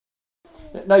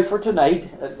Now for tonight,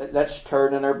 let's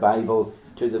turn in our Bible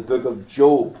to the book of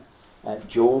Job.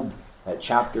 Job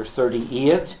chapter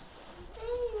 38.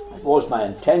 It was my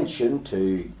intention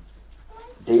to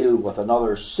deal with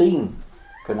another scene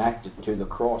connected to the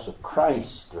cross of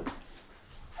Christ. But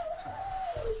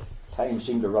time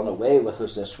seemed to run away with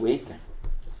us this week.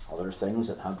 Other things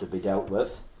that had to be dealt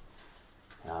with.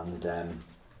 And I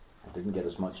didn't get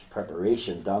as much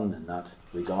preparation done in that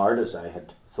regard as I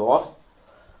had thought.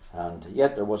 And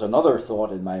yet there was another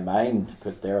thought in my mind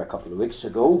put there a couple of weeks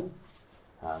ago,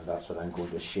 and that's what I'm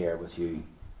going to share with you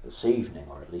this evening,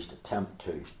 or at least attempt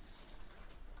to.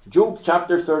 Job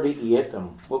chapter 38,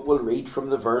 and we'll read from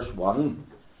the verse 1.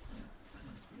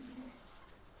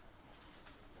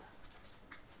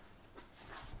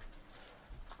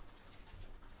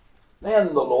 Then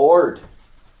the Lord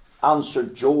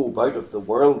answered Job out of the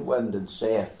whirlwind and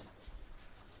said,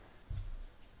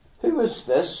 Who is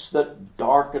this that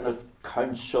darkeneth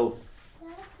counsel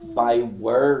by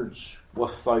words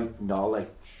without knowledge?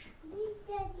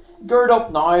 Gird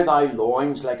up now thy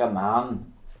loins like a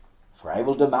man, for I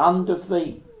will demand of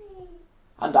thee,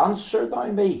 and answer thou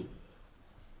me.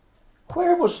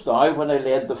 Where wast thou when I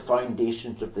laid the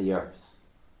foundations of the earth?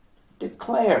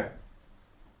 Declare,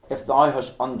 if thou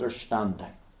hast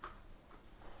understanding.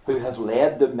 Who hath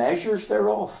laid the measures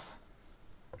thereof,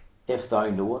 if thou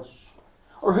knowest?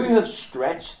 Or who hath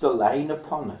stretched the line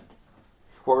upon it?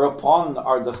 Whereupon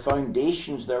are the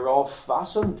foundations thereof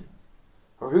fastened?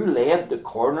 Or who laid the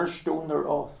cornerstone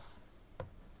thereof?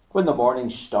 When the morning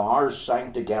stars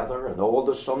sang together, and all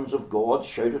the sons of God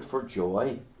shouted for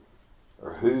joy?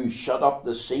 Or who shut up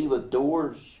the sea with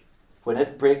doors, when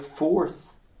it brake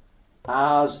forth,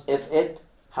 as if it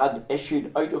had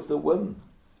issued out of the womb?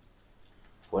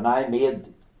 When I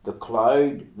made the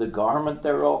cloud the garment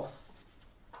thereof,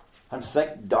 and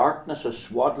thick darkness a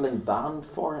swaddling band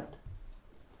for it,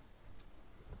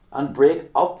 and break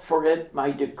up for it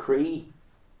my decree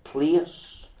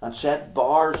place, and set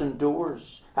bars and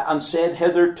doors, and said,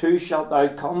 Hitherto shalt thou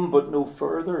come, but no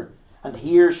further, and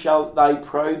here shall thy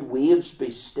proud waves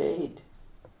be stayed.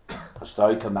 Hast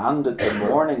thou commanded the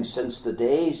morning since the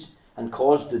days, and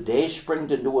caused the dayspring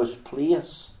to know his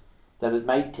place, that it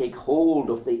might take hold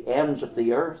of the ends of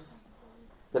the earth,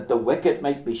 that the wicked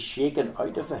might be shaken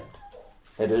out of it?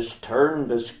 It is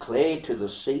turned as clay to the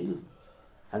seal,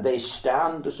 and they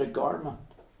stand as a garment.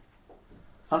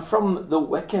 And from the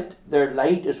wicked their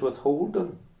light is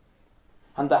withholden,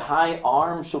 and the high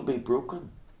arm shall be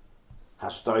broken.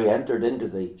 Hast thou entered into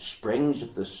the springs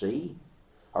of the sea,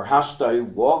 or hast thou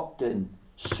walked in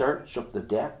search of the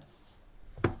depth?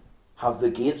 Have the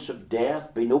gates of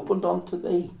death been opened unto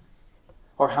thee?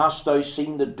 Or hast thou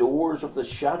seen the doors of the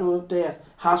shadow of death?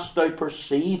 Hast thou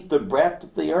perceived the breadth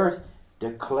of the earth?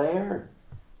 Declare,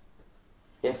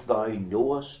 if thou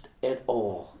knowest it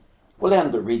all. We'll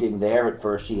end the reading there at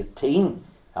verse 18,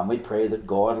 and we pray that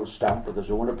God will stamp with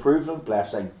his own approval and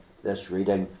blessing this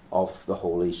reading of the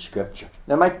Holy Scripture.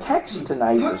 Now my text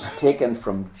tonight is taken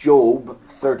from Job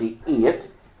 38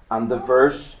 and the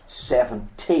verse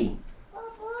 17.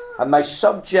 And my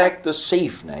subject this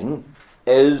evening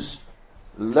is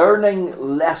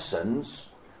learning lessons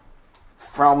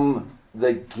from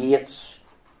the gates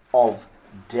of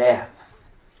death.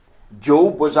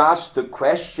 Job was asked the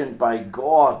question by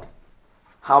God,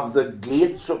 have the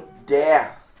gates of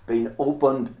death been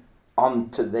opened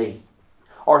unto thee?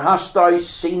 Or hast thou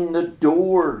seen the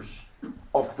doors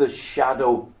of the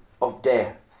shadow of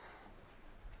death?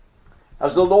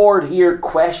 As the Lord here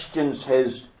questions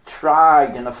his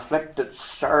tried and afflicted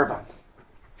servant,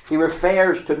 he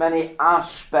refers to many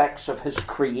aspects of his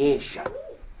creation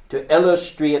to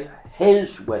illustrate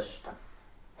his wisdom,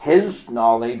 his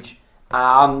knowledge,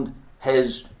 and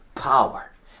his power.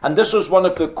 And this was one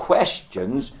of the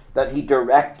questions that he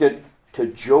directed to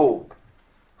Job.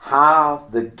 Have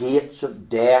the gates of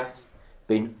death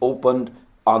been opened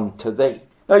unto thee?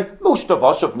 Now, most of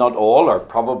us, if not all, are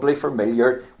probably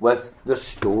familiar with the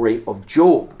story of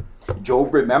Job.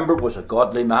 Job, remember, was a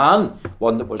godly man,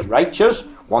 one that was righteous,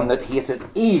 one that hated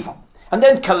evil. And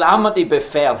then calamity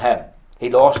befell him.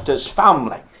 He lost his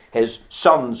family, his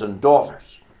sons and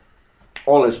daughters.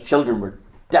 All his children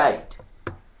died.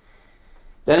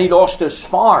 Then he lost his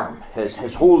farm,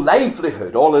 his whole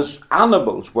livelihood. All his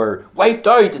animals were wiped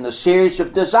out in a series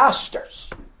of disasters.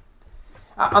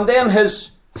 And then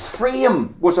his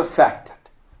frame was affected.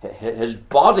 His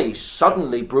body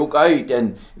suddenly broke out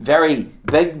in very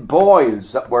big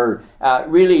boils that were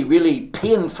really, really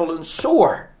painful and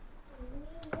sore.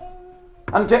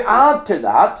 And to add to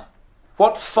that,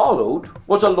 what followed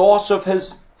was a loss of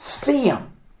his fame.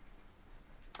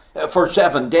 For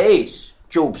 7 days,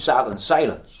 Job sat in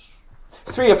silence.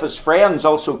 3 of his friends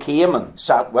also came and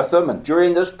sat with him, and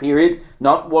during this period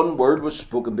not one word was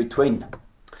spoken between them.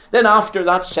 Then after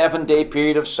that 7-day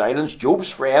period of silence, Job's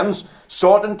friends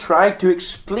sought and tried to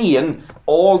explain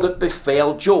all that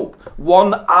befell Job.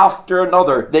 One after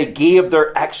another, they gave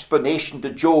their explanation to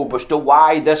Job as to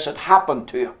why this had happened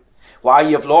to him. Why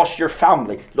you've lost your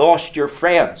family, lost your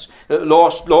friends,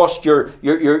 lost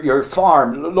your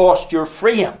farm, lost your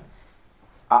frame,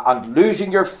 and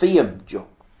losing your fame, Job.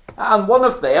 And one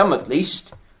of them, at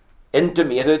least,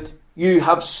 intimated, you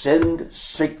have sinned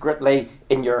secretly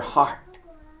in your heart.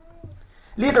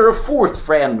 Later, a 4th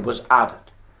friend was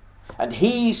added, and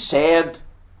he said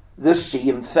the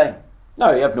same thing. Now,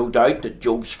 I have no doubt that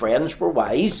Job's friends were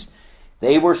wise.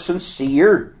 They were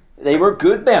sincere. They were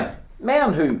good men.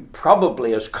 Men who,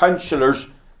 probably as counsellors,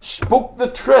 spoke the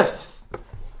truth.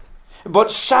 But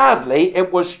sadly,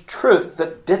 it was truth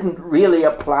that didn't really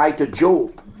apply to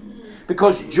Job.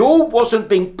 Because Job wasn't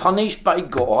being punished by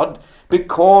God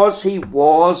because he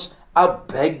was a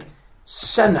big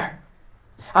sinner.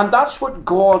 And that's what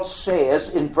God says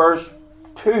in verse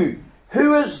 2.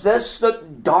 Who is this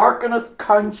that darkeneth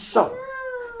counsel?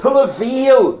 Pull a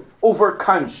veil over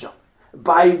counsel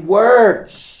by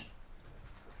words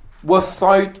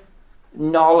without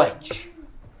knowledge.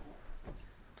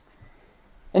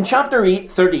 In chapter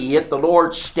 38, the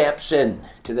Lord steps in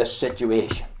to this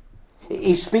situation.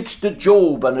 He speaks to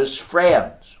Job and his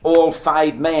friends, all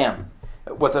 5 men,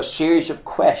 with a series of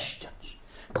questions.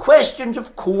 Questions,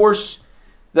 of course,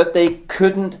 that they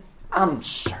couldn't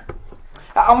answer.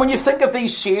 And when you think of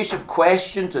these series of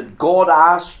questions that God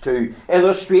asked to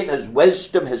illustrate his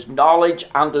wisdom, his knowledge,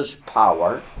 and his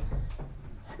power,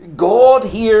 God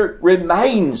here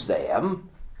reminds them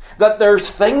that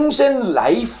there's things in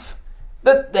life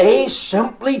that they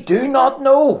simply do not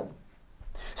know.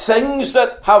 Things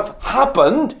that have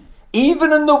happened,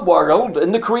 even in the world,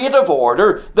 in the creative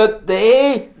order, that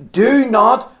they do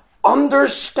not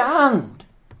understand.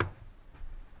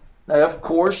 Now, of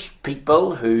course,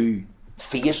 people who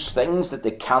face things that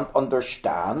they can't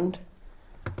understand,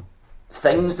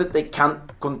 things that they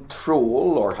can't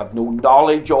control or have no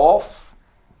knowledge of,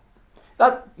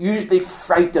 that usually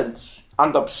frightens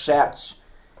and upsets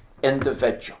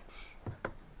individuals.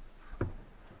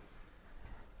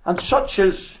 And such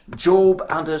is Job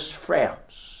and his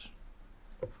friends.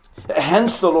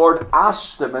 Hence the Lord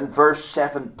asks them in verse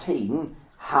 17,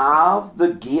 have the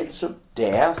gates of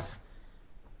death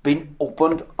been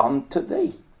opened unto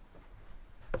thee?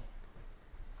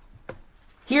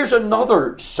 Here's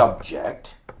another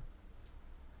subject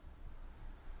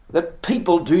that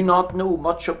people do not know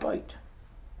much about.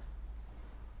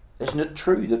 Isn't it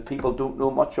true that people don't know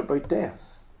much about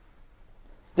death?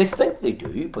 They think they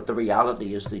do, but the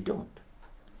reality is they don't.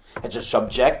 It's a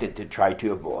subject that they try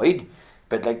to avoid,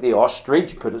 but like the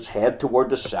ostrich, put its head toward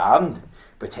the sand,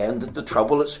 pretend that the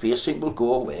trouble it's facing will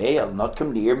go away, it'll not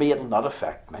come near me, it'll not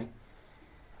affect me.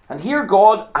 And here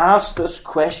God asks this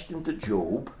question to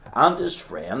Job and his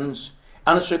friends,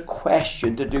 and it's a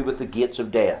question to do with the gates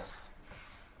of death.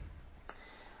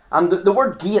 And the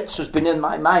word gates has been in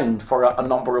my mind for a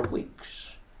number of weeks.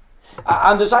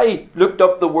 And as I looked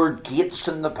up the word gates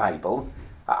in the Bible,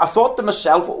 I thought to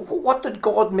myself, what did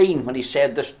God mean when he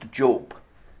said this to Job?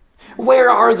 Where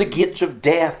are the gates of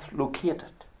death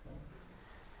located?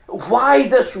 Why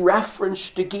this reference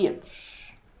to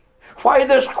gates? Why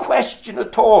this question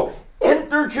at all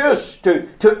introduced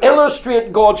to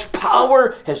illustrate God's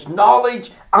power, his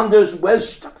knowledge, and his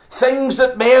wisdom? Things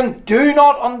that men do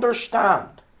not understand.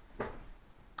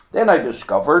 Then I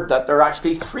discovered that there are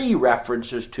actually 3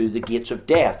 references to the gates of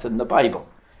death in the Bible.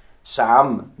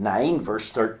 Psalm 9 verse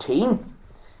 13,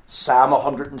 Psalm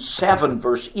 107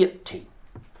 verse 18.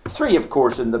 3, of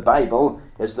course, in the Bible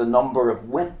is the number of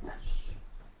witness.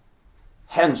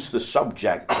 Hence the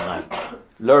subject tonight,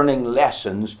 learning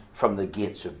lessons from the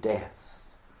gates of death.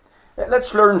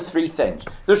 Let's learn 3 things.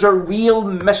 There's a real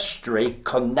mystery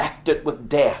connected with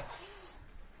death.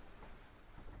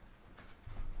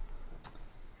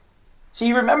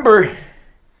 See, remember,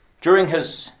 during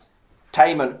his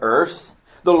time on earth,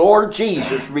 the Lord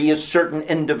Jesus raised certain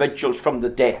individuals from the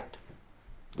dead.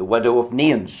 The widow of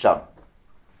Nain's son.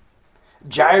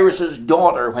 Jairus'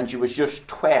 daughter when she was just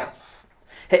 12.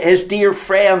 His dear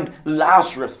friend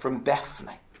Lazarus from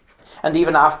Bethany. And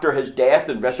even after his death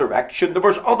and resurrection, there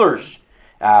was others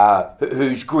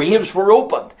whose graves were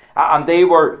opened and they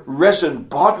were risen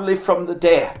bodily from the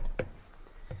dead.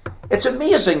 It's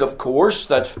amazing, of course,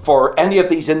 that for any of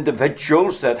these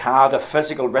individuals that had a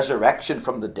physical resurrection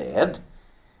from the dead,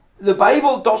 the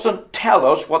Bible doesn't tell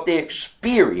us what they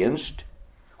experienced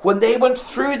when they went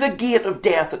through the gate of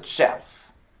death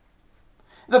itself.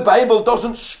 The Bible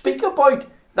doesn't speak about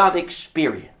that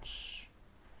experience.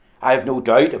 I have no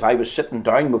doubt if I was sitting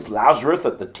down with Lazarus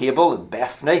at the table in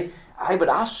Bethany, I would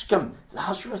ask him,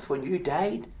 Lazarus, when you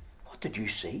died, what did you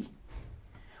see?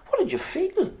 What did you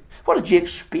feel? What did you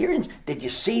experience? Did you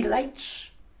see lights?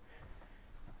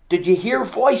 Did you hear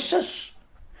voices?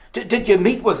 Did you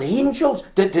meet with angels?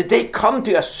 Did they come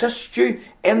to assist you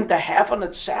into heaven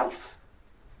itself?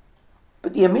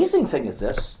 But the amazing thing is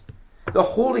this: the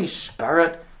Holy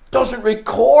Spirit doesn't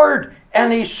record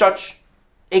any such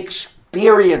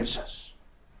experiences.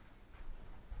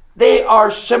 They are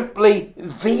simply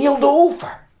veiled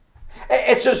over.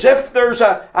 It's as if there's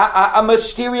a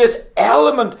mysterious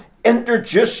element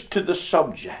introduced to the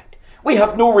subject. We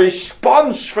have no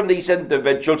response from these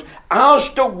individuals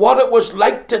as to what it was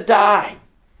like to die.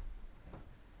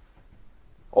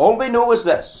 All we know is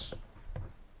this,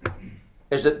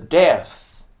 is that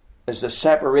death is the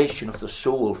separation of the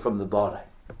soul from the body.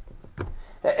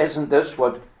 Isn't this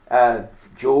what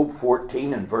Job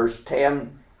 14 and verse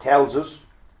 10 tells us?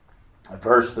 A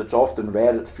verse that's often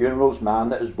read at funerals: man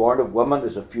that is born of woman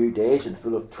is a few days and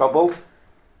full of trouble.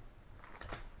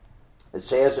 It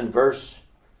says in verse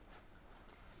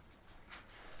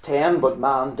 10, but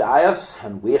man dieth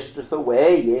and wasteth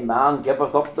away, yea, man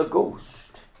giveth up the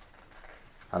ghost.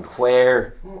 And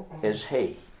where is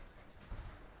he?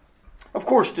 Of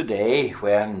course, today,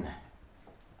 when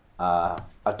a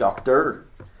doctor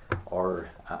or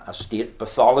a state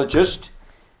pathologist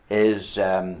is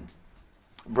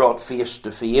brought face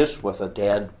to face with a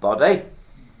dead body,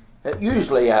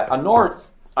 usually an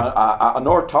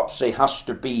autopsy has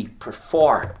to be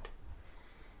performed.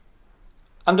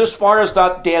 And as far as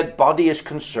that dead body is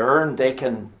concerned, they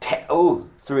can tell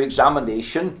through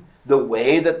examination the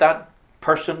way that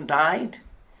person died.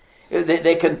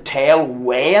 They can tell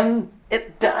when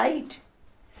it died.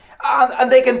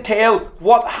 And they can tell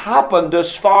what happened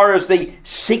as far as the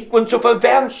sequence of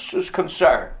events is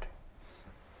concerned.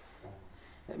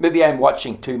 Maybe I'm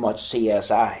watching too much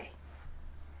CSI.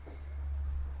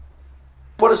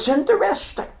 But it's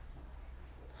interesting.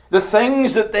 The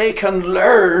things that they can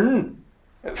learn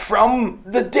from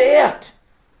the dead.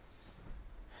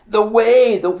 The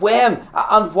way, the when,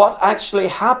 and what actually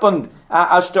happened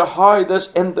as to how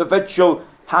this individual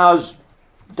has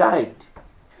died.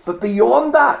 But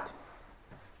beyond that,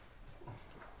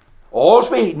 all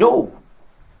we know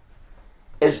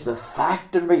is the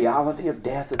fact and reality of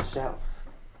death itself.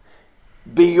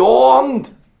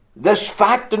 Beyond this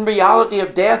fact and reality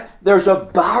of death, there's a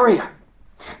barrier.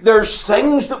 There's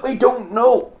things that we don't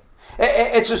know.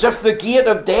 It's as if the gate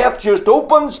of death just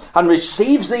opens and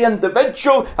receives the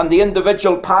individual, and the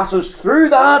individual passes through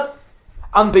that,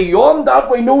 and beyond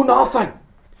that we know nothing.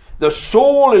 The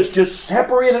soul is just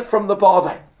separated from the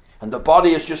body, and the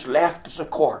body is just left as a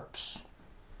corpse.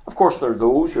 Of course, there are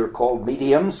those who are called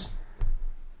mediums.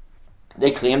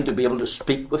 They claim to be able to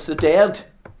speak with the dead.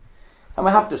 And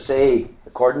we have to say,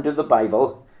 according to the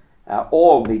Bible,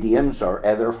 all mediums are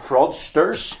either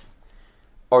fraudsters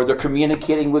or they're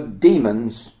communicating with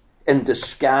demons in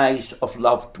disguise of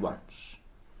loved ones.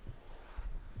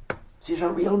 There's a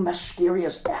real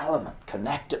mysterious element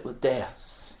connected with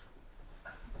death.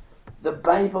 The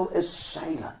Bible is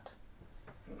silent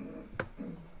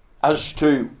as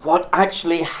to what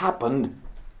actually happened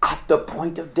at the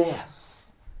point of death.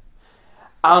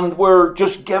 And we're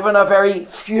just given a very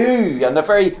few and a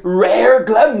very rare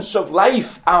glimpse of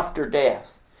life after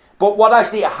death. But what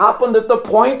actually happened at the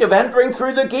point of entering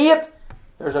through the gate,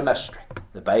 there's a mystery.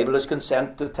 The Bible is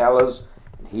content to tell us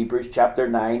in Hebrews chapter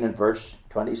 9 and verse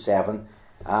 27,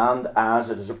 and as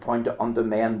it is appointed unto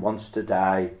men once to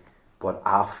die, but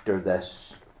after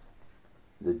this,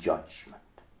 the judgment.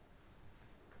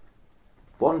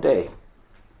 One day,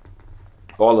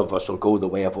 all of us will go the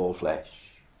way of all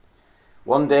flesh.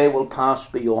 One day we'll pass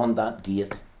beyond that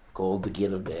gate called the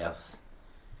gate of death,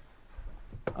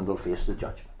 and we'll face the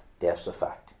judgment. Death's a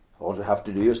fact. All we have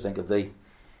to do is think of the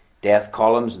death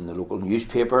columns in the local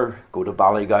newspaper, go to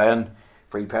Ballygowan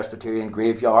Free Presbyterian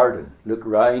graveyard and look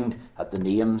around at the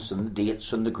names and the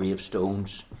dates and the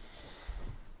gravestones.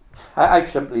 I've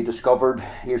simply discovered,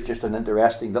 here's just an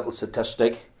interesting little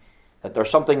statistic, that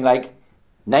there's something like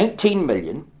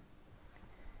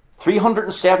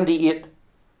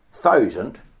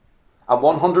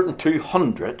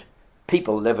 19,378,102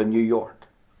 people live in New York.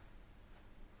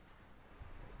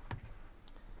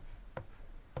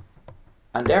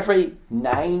 And every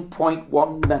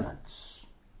 9.1 minutes,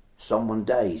 someone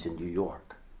dies in New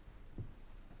York.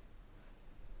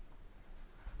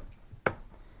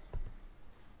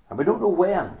 And we don't know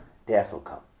when death will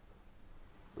come.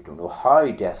 We don't know how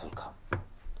death will come. It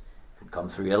could come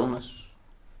through illness.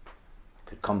 It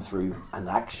could come through an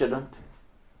accident.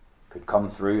 It could come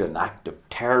through an act of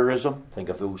terrorism. Think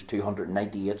of those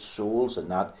 298 souls in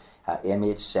that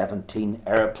MH17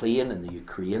 aeroplane in the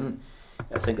Ukraine.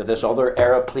 Think of this other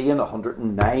aeroplane,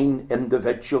 109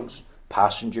 individuals,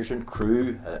 passengers and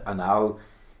crew, an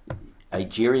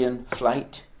Algerian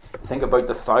flight. Think about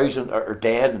the 1,000 that are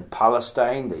dead in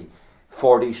Palestine, the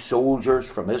 40 soldiers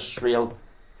from Israel.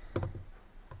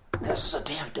 This is a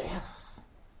day of death.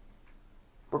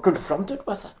 We're confronted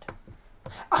with it.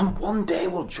 And one day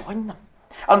we'll join them.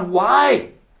 And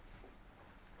why?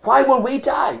 Why will we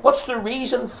die? What's the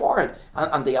reason for it?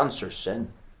 And the answer is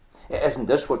sin. Isn't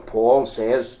this what Paul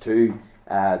says to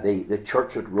the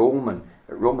church at Rome in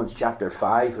Romans chapter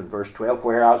 5 and verse 12?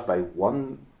 Whereas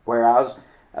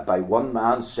by one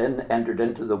man sin entered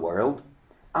into the world,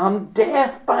 and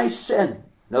death by sin.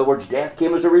 In other words, death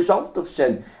came as a result of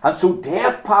sin. And so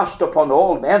death passed upon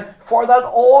all men, for that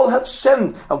all have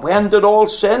sinned. And when did all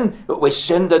sin? We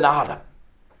sinned in Adam.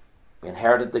 We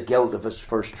inherited the guilt of his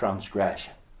first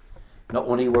transgression. Not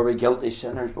only were we guilty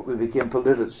sinners, but we became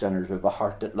polluted sinners with a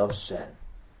heart that loves sin.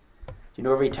 Do you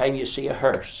know, every time you see a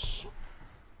hearse,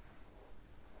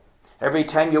 every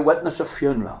time you witness a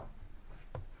funeral,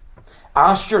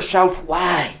 ask yourself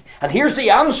why. And here's the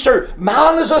answer.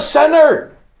 Man is a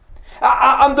sinner.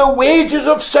 And the wages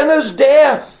of sin is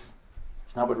death.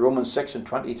 It's not what Romans 6 and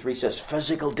 23 says.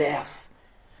 Physical death.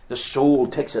 The soul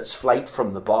takes its flight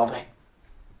from the body.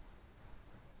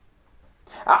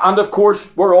 And of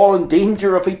course, we're all in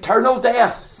danger of eternal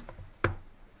death.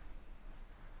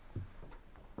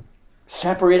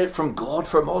 Separated from God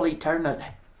from all eternity.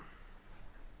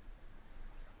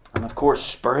 And of course,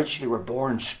 spiritually, we're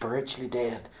born spiritually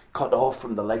dead. Cut off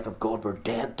from the life of God. We're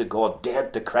dead to God,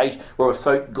 dead to Christ. We're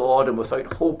without God and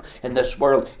without hope in this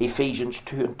world. Ephesians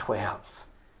 2 and 12.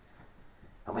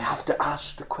 And we have to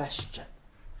ask the question,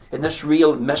 in this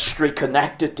real mystery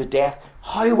connected to death,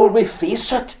 how will we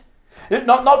face it?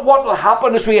 Not what will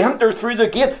happen as we enter through the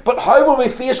gate, but how will we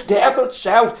face death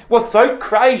itself without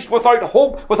Christ, without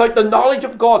hope, without the knowledge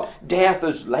of God? Death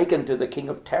is likened to the king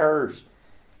of terrors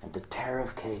and the terror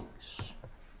of kings.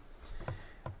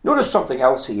 Notice something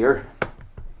else here.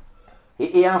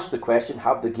 He asked the question,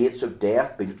 have the gates of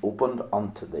death been opened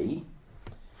unto thee?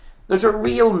 There's a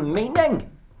real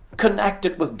meaning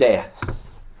connected with death.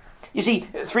 You see,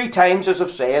 3 times, as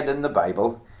I've said in the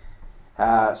Bible,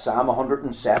 Psalm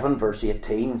 107 verse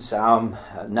 18, Psalm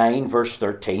 9 verse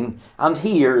 13, and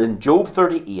here in Job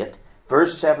 38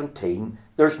 verse 17,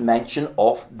 there's mention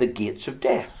of the gates of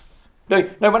death.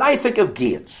 Now when I think of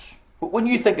gates, when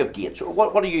you think of gates,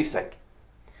 what do you think?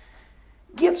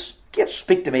 Gates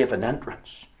speak to me of an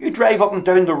entrance. You drive up and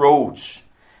down the roads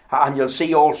and you'll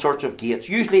see all sorts of gates,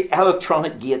 usually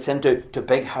electronic gates into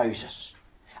big houses.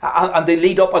 And they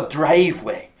lead up a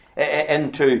driveway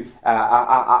into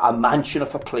a mansion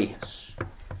of a place.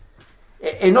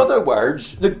 In other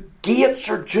words, the gates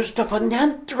are just of an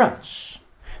entrance.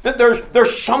 That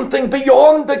there's something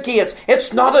beyond the gates.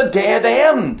 It's not a dead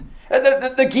end.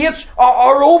 The gates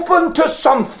are open to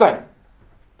something.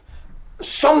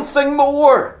 Something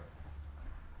more.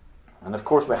 And of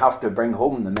course we have to bring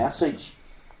home the message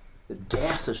that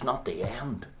death is not the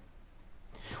end.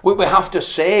 We have to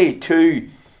say to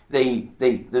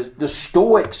the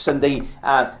Stoics and the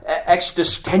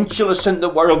existentialists in the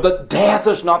world that death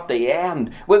is not the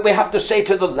end. We have to say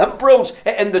to the liberals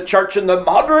in the church and the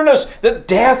modernists that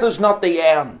death is not the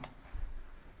end.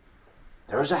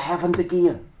 There is a heaven to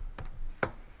gain.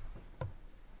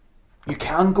 You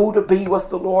can go to be with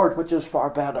the Lord, which is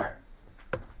far better.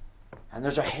 And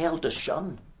there's a hell to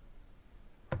shun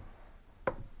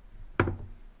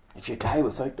if you die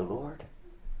without the Lord.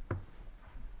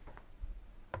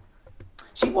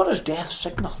 See, what does death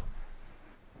signal?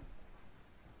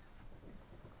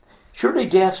 Surely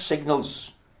death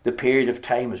signals the period of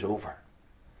time is over.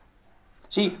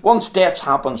 See, once death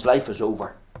happens, life is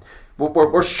over.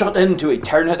 We're shut into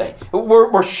eternity.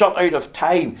 We're shut out of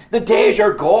time. The days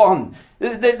are gone.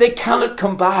 They cannot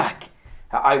come back.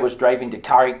 I was driving to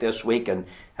Carrick this week and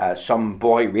some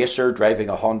boy racer driving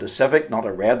a Honda Civic, not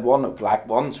a red one, a black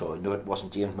one, so I knew it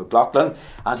wasn't James McLaughlin,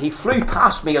 and he flew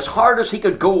past me as hard as he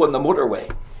could go on the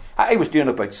motorway. I was doing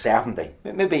about 70,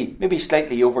 maybe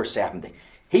slightly over 70.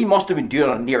 He must have been doing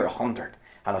a near 100.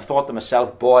 And I thought to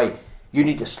myself, boy, you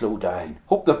need to slow down.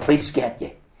 Hope the police get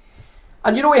you.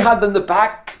 And you know, he had in the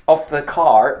back of the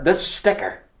car this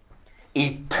sticker,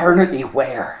 Eternity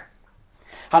Where?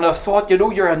 And I thought, you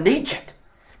know, you're an idiot,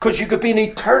 because you could be in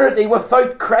eternity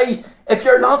without Christ if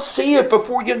you're not saved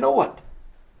before you know it.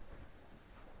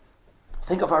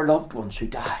 Think of our loved ones who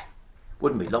die.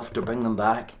 Wouldn't we love to bring them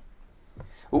back?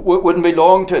 Wouldn't we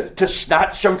long to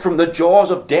snatch them from the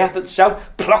jaws of death itself,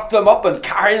 pluck them up and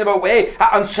carry them away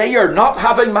and say, you're not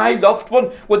having my loved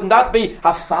one? Wouldn't that be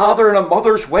a father and a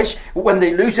mother's wish when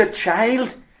they lose a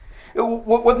child?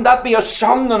 Wouldn't that be a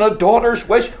son and a daughter's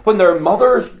wish when their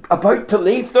mother's about to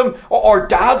leave them, or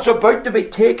dad's about to be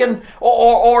taken,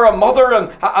 or a mother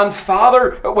and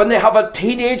father when they have a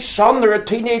teenage son or a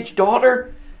teenage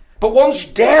daughter? But once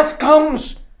death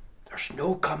comes, there's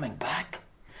no coming back.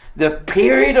 The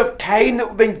period of time that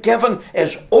we've been given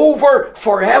is over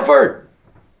forever.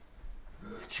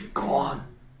 It's gone.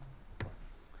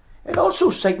 It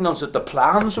also signals that the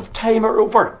plans of time are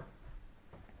over.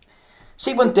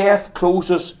 See, when death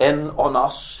closes in on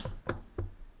us,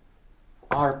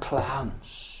 our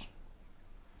plans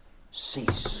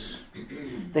cease.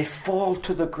 They fall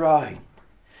to the ground.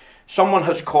 Someone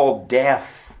has called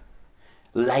death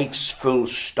life's full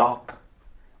stop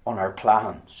on our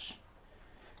plans.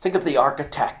 Think of the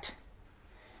architect.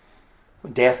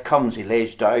 When death comes, he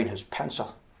lays down his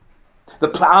pencil. The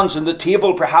plans on the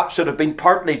table, perhaps, that have been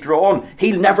partly drawn,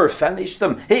 he'll never finish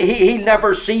them. He'll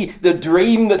never see the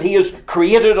dream that he has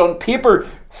created on paper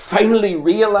finally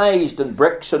realised in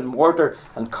bricks and mortar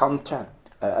and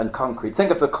concrete.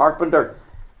 Think of the carpenter.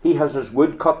 He has his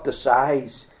wood cut to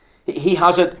size. He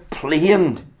has it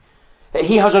planed.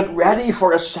 He has it ready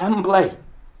for assembly.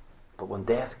 But when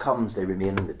death comes, they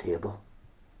remain on the table.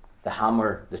 The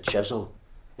hammer, the chisel,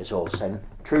 is all sin.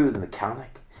 True of the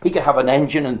mechanic. He could have an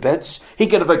engine in bits. He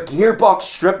could have a gearbox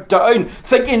stripped down,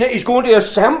 thinking that he's going to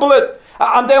assemble it.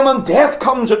 And then when death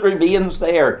comes, it remains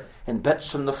there in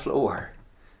bits on the floor.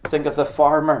 Think of the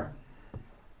farmer.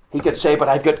 He could say, but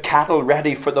I've got cattle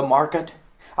ready for the market.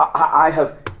 I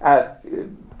have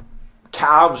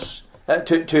calves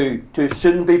to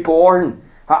soon be born.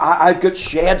 I've got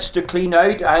sheds to clean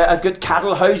out. I've got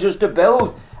cattle houses to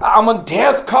build. And when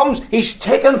death comes, he's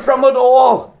taken from it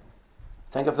all.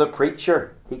 Think of the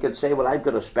preacher. He could say, well, I've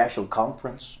got a special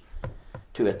conference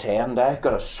to attend. I've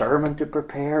got a sermon to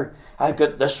prepare. I've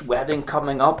got this wedding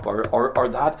coming up or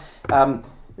that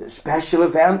special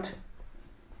event.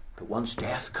 But once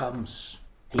death comes,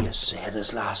 he has said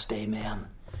his last amen.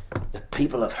 The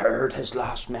people have heard his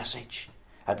last message,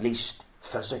 at least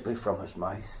physically from his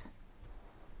mouth.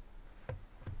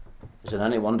 Is it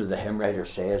any wonder the hymn writer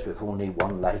says we've only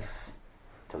one life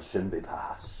till soon be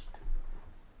past?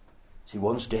 See,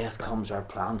 once death comes, our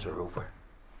plans are over.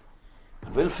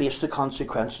 And we'll face the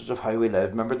consequences of how we live.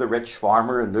 Remember the rich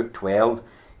farmer in Luke 12?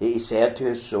 He said to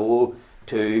his soul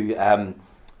to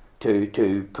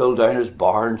pull down his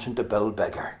barns and to build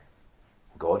bigger.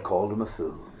 God called him a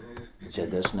fool. He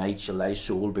said, this night shall thy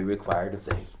soul be required of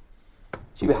thee.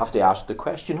 See, we have to ask the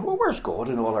question, well, where's God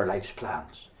in all our life's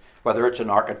plans? Whether it's an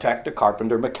architect, a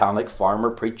carpenter, mechanic, farmer,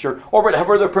 preacher, or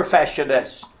whatever the profession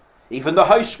is. Even the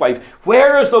housewife.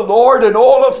 Where is the Lord in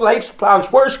all of life's plans?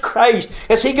 Where's Christ?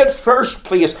 Is he got first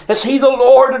place? Is he the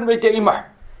Lord and Redeemer?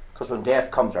 Because when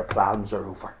death comes, our plans are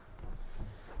over.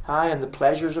 Aye, and the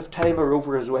pleasures of time are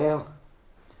over as well.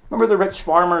 Remember the rich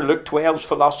farmer in Luke 12's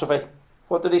philosophy?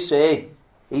 What did he say?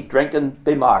 Eat, drink, and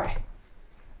be merry,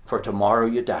 for tomorrow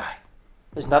you die.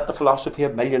 Isn't that the philosophy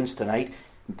of millions tonight?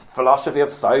 Philosophy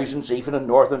of thousands, even in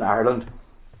Northern Ireland.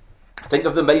 Think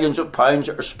of the millions of pounds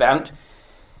that are spent.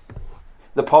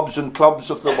 The pubs and clubs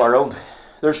of the world.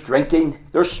 There's drinking,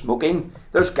 there's smoking,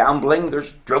 there's gambling,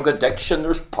 there's drug addiction,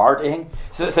 there's partying.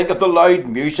 Think of the loud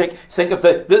music. Think of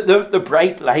the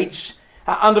bright lights.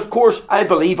 And of course, I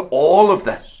believe all of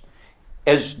this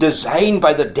is designed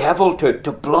by the devil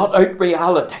to blot out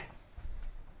reality.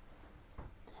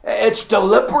 It's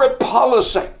deliberate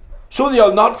policy. So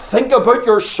you'll not think about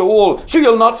your soul. So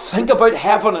you'll not think about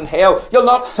heaven and hell. You'll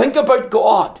not think about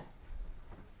God.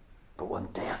 But when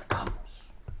death comes,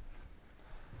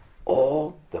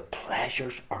 all the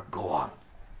pleasures are gone.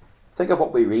 Think of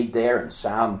what we read there in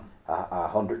Psalm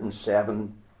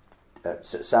 107.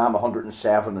 Psalm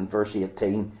 107 and verse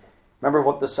 18. Remember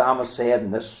what the psalmist said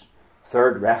in this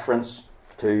third reference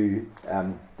to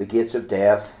the gates of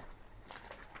death.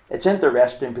 It's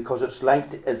interesting because it's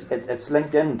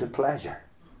linked into pleasure.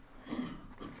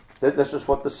 This is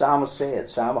what the psalmist said,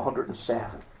 Psalm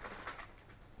 107.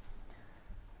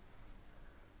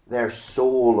 Their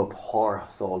soul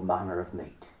abhorreth all manner of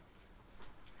meat,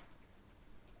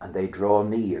 and they draw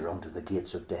near unto the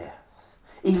gates of death.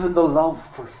 Even the love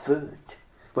for food,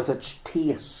 with its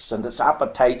tastes and its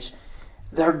appetites,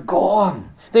 they're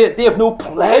gone. They have no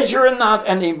pleasure in that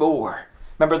anymore.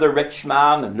 Remember the rich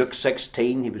man in Luke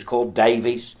 16? He was called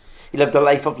Dives. He lived a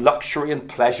life of luxury and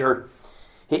pleasure.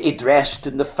 He dressed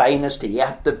in the finest, he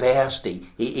ate the best,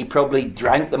 he probably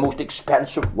drank the most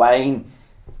expensive wine.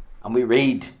 And we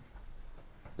read,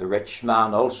 the rich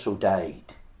man also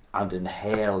died, and in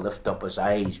hell lifted up his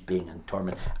eyes, being in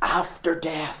torment. After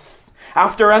death,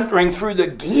 after entering through the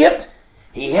gate,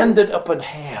 he ended up in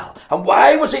hell. And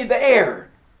why was he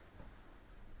there?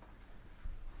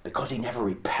 Because he never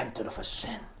repented of his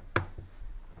sin.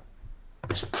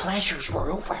 His pleasures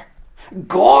were over.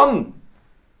 Gone.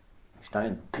 He's now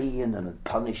in pain and in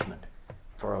punishment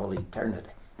for all eternity.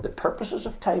 The purposes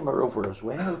of time are over as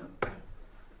well.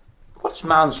 What's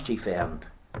man's chief end?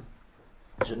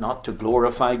 Is it not to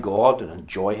glorify God and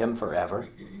enjoy him forever?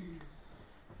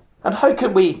 And how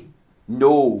can we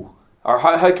know, or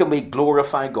how can we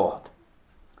glorify God?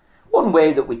 One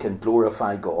way that we can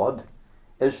glorify God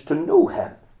is to know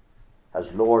him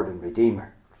as Lord and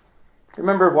Redeemer.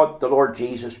 Remember what the Lord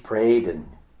Jesus prayed in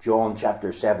John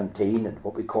chapter 17 and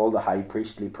what we call the high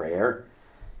priestly prayer.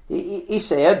 He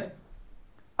said,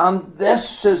 and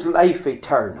this is life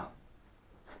eternal,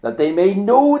 that they may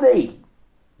know thee,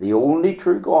 the only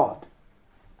true God,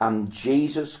 and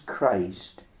Jesus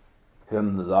Christ,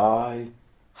 whom thou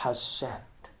hast sent.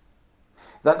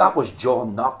 That was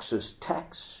John Knox's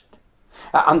text.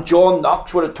 And John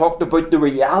Knox would have talked about the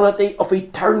reality of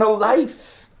eternal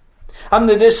life and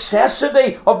the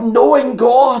necessity of knowing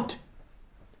God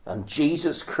and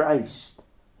Jesus Christ,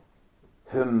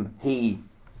 whom he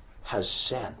has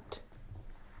sent.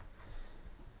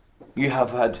 You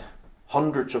have had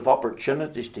hundreds of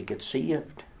opportunities to get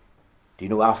saved. Do you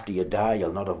know after you die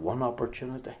you'll not have one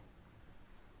opportunity?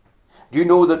 Do you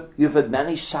know that you've had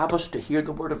many Sabbaths to hear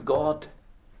the word of God,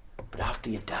 but after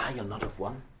you die you'll not have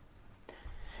one?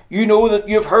 You know that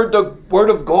you've heard the word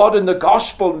of God in the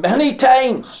gospel many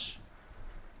times,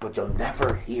 but you'll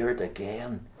never hear it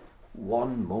again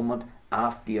one moment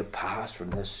after you pass from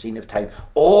this scene of time.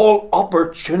 All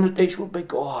opportunities will be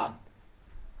gone.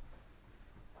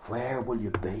 Where will you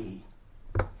be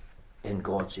in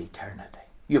God's eternity?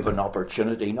 You have an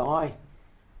opportunity now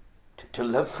to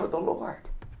live for the Lord.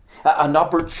 An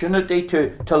opportunity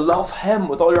to love him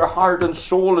with all your heart and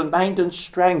soul and mind and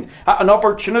strength. An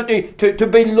opportunity to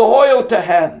be loyal to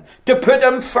him, to put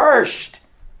him first.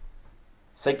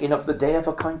 Thinking of the day of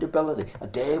accountability, a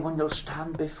day when you'll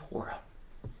stand before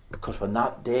him. Because when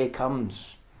that day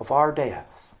comes of our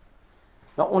death,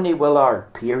 not only will our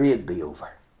period be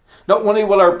over, not only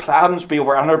will our plans be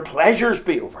over and our pleasures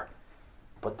be over,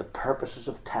 but the purposes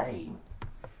of time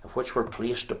of which were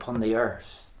placed upon the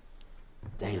earth,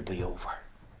 they'll be over.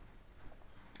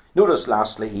 Notice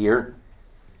lastly here,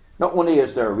 not only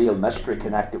is there a real mystery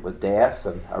connected with death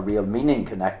and a real meaning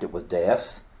connected with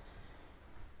death,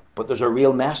 but there's a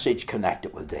real message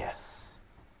connected with death.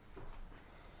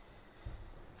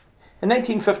 In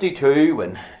 1952,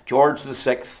 when George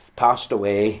VI passed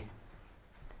away,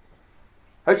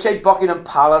 outside Buckingham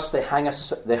Palace they hung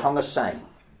a sign.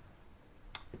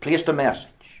 They placed a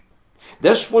message.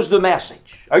 This was the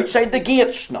message. Outside the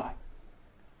gates now.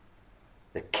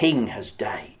 The king has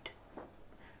died.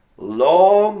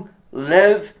 Long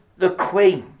live the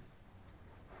Queen.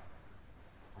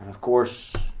 And of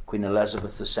course, Queen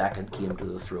Elizabeth II came to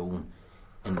the throne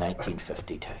in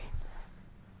 1952.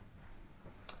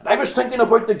 And I was thinking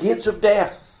about the gates of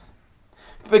death.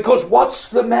 Because what's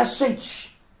the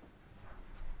message?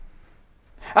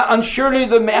 And surely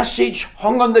the message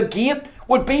hung on the gate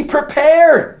would be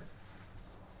prepare.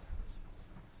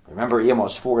 Remember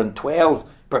Amos 4:12,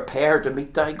 prepare to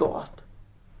meet thy God.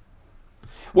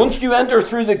 Once you enter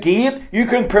through the gate, you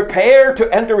can prepare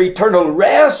to enter eternal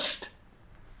rest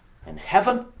in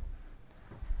heaven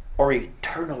or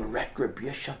eternal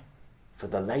retribution for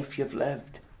the life you've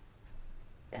lived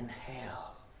in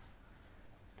hell.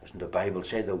 Doesn't the Bible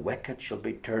say the wicked shall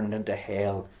be turned into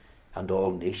hell and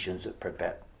all nations that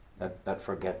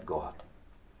forget God?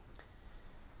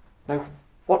 Now,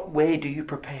 what way do you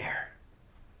prepare?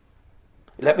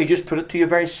 Let me just put it to you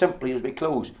very simply as we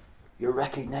close. You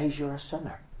recognize you're a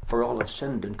sinner, for all have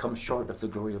sinned and come short of the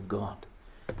glory of God.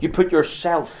 You put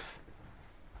yourself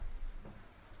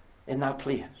in that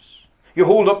place. You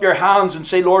hold up your hands and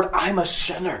say, Lord, I'm a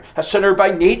sinner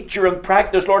by nature and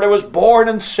practice. Lord, I was born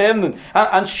in sin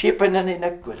and shapen in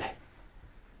iniquity.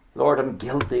 Lord, I'm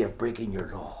guilty of breaking your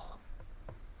law.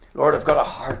 Lord, I've got a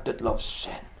heart that loves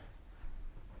sin.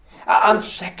 And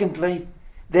secondly,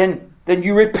 then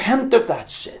you repent of that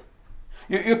sin.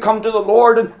 You come to the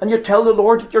Lord and you tell the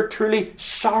Lord that you're truly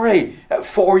sorry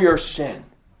for your sin.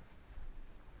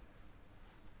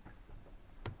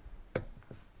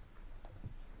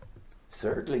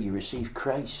 Thirdly, you receive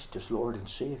Christ as Lord and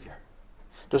Saviour.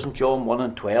 Doesn't John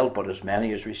 1:12, but as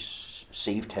many as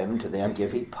received him, to them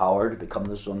gave he power to become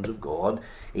the sons of God,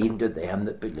 even to them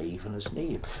that believe in his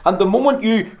name. And the moment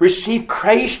you receive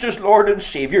Christ as Lord and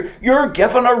Saviour, you're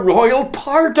given a royal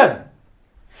pardon.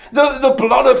 The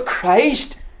blood of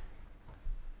Christ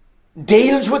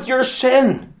deals with your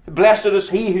sin. Blessed is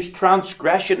he whose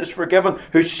transgression is forgiven,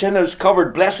 whose sin is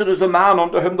covered. Blessed is the man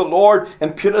unto whom the Lord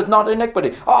imputeth not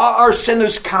iniquity. Our sin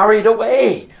is carried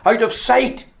away, out of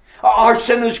sight. Our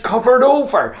sin is covered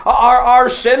over. Our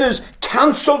sin is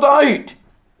cancelled out.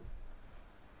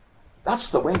 That's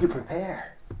the way to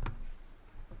prepare.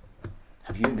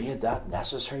 Have you made that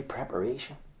necessary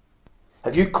preparation?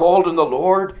 Have you called on the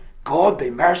Lord, God, be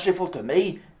merciful to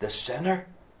me, the sinner?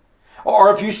 Or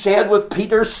have you said with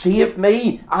Peter, save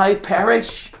me, I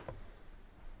perish?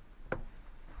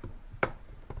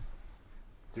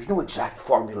 There's no exact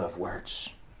formula of words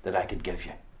that I could give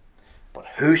you. But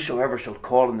whosoever shall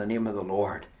call in the name of the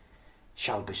Lord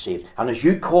shall be saved. And as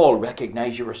you call,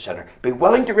 recognize you're a sinner. Be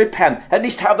willing to repent. At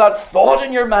least have that thought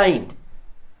in your mind.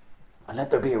 And let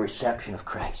there be a reception of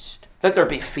Christ. Let there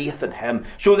be faith in him,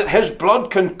 so that his blood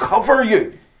can cover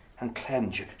you and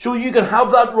cleanse you. So you can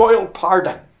have that royal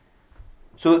pardon.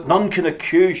 So that none can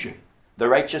accuse you. The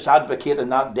righteous advocate in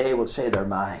that day will say they're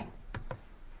mine.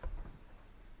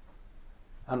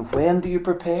 And when do you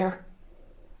prepare?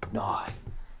 Now.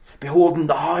 Behold,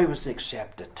 now is the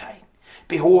accepted time.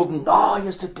 Behold, now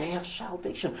is the day of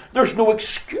salvation. There's no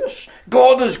excuse.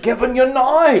 God has given you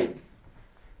now.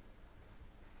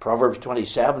 Proverbs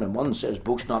 27:1 says,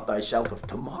 boast not thyself of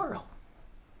tomorrow.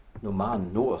 No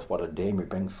man knoweth what a day may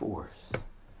bring forth.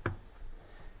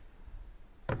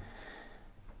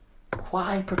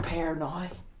 Why prepare now?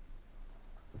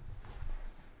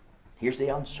 Here's the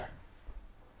answer.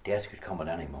 Death could come at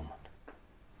any moment.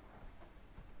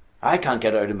 I can't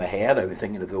get out of my head. I was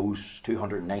thinking of those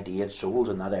 298 souls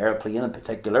in that aeroplane in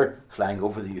particular, flying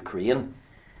over the Ukraine.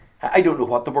 I don't know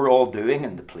what they were all doing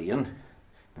in the plane.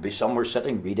 Maybe some were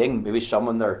sitting reading, maybe some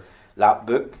on their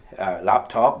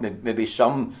laptop, maybe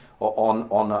some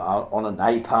on an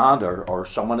iPad or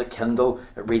some on a Kindle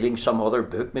reading some other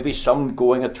book, maybe some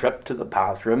going a trip to the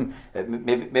bathroom,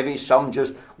 maybe some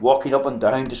just walking up and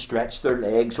down to stretch their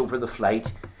legs over the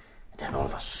flight. And then all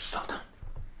of a sudden,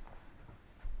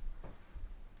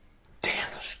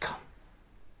 death has come.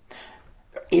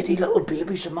 There are 80 little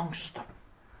babies amongst them.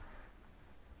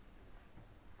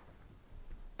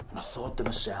 And I thought to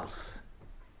myself,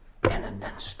 in an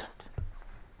instant,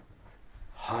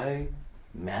 how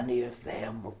many of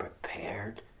them were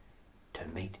prepared to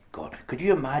meet God? Could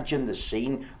you imagine the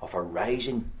scene of a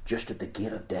rising just at the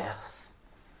gate of death?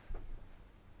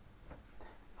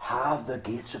 Have the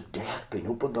gates of death been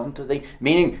opened unto thee?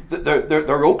 Meaning that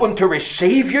they're open to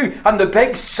receive you, and the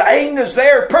big sign is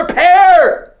there,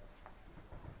 prepare!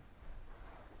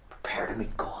 Prepare to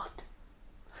meet God.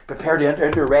 Prepare to enter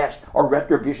into rest or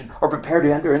retribution, or prepare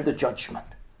to enter into judgment.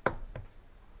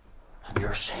 And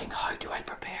you're saying, how do I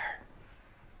prepare?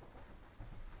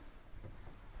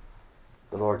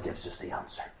 The Lord gives us the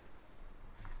answer.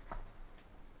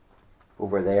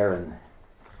 Over there,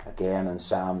 again in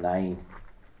Psalm 9,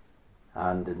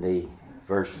 and in the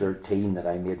verse 13 that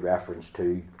I made reference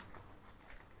to,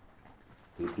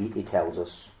 he tells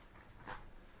us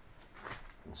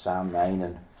in Psalm 9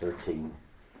 and 13,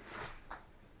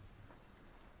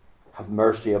 have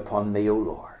mercy upon me, O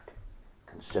Lord.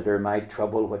 Consider my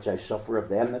trouble which I suffer of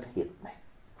them that hate me,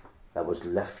 that was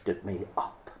lifted me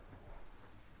up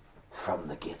from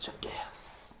the gates of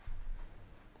death.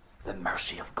 The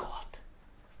mercy of God.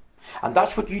 And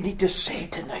that's what you need to say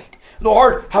tonight.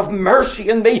 Lord, have mercy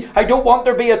on me. I don't want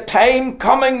there be a time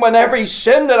coming when every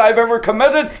sin that I've ever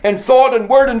committed in thought and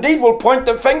word and deed will point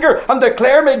the finger and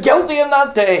declare me guilty in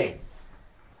that day.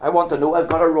 I want to know I've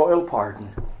got a royal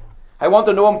pardon. I want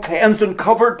to know I'm cleansed and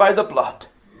covered by the blood.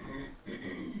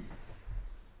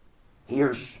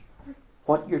 Here's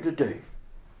what you're to do.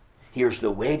 Here's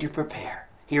the way to prepare.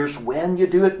 Here's when you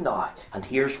do it now. And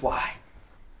here's why.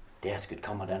 Death could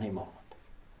come at any moment.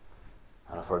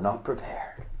 And if we're not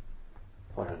prepared,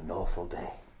 what an awful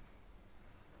day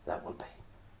that will be.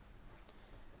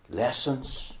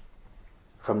 Lessons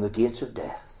from the gates of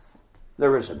death.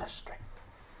 There is a mystery.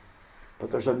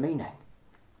 But there's a meaning.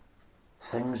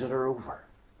 Things that are over.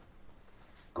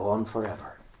 Gone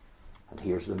forever. And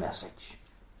here's the message.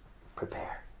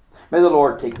 Prepare. May the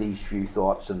Lord take these few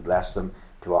thoughts and bless them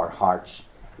to our hearts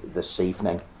this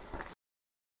evening.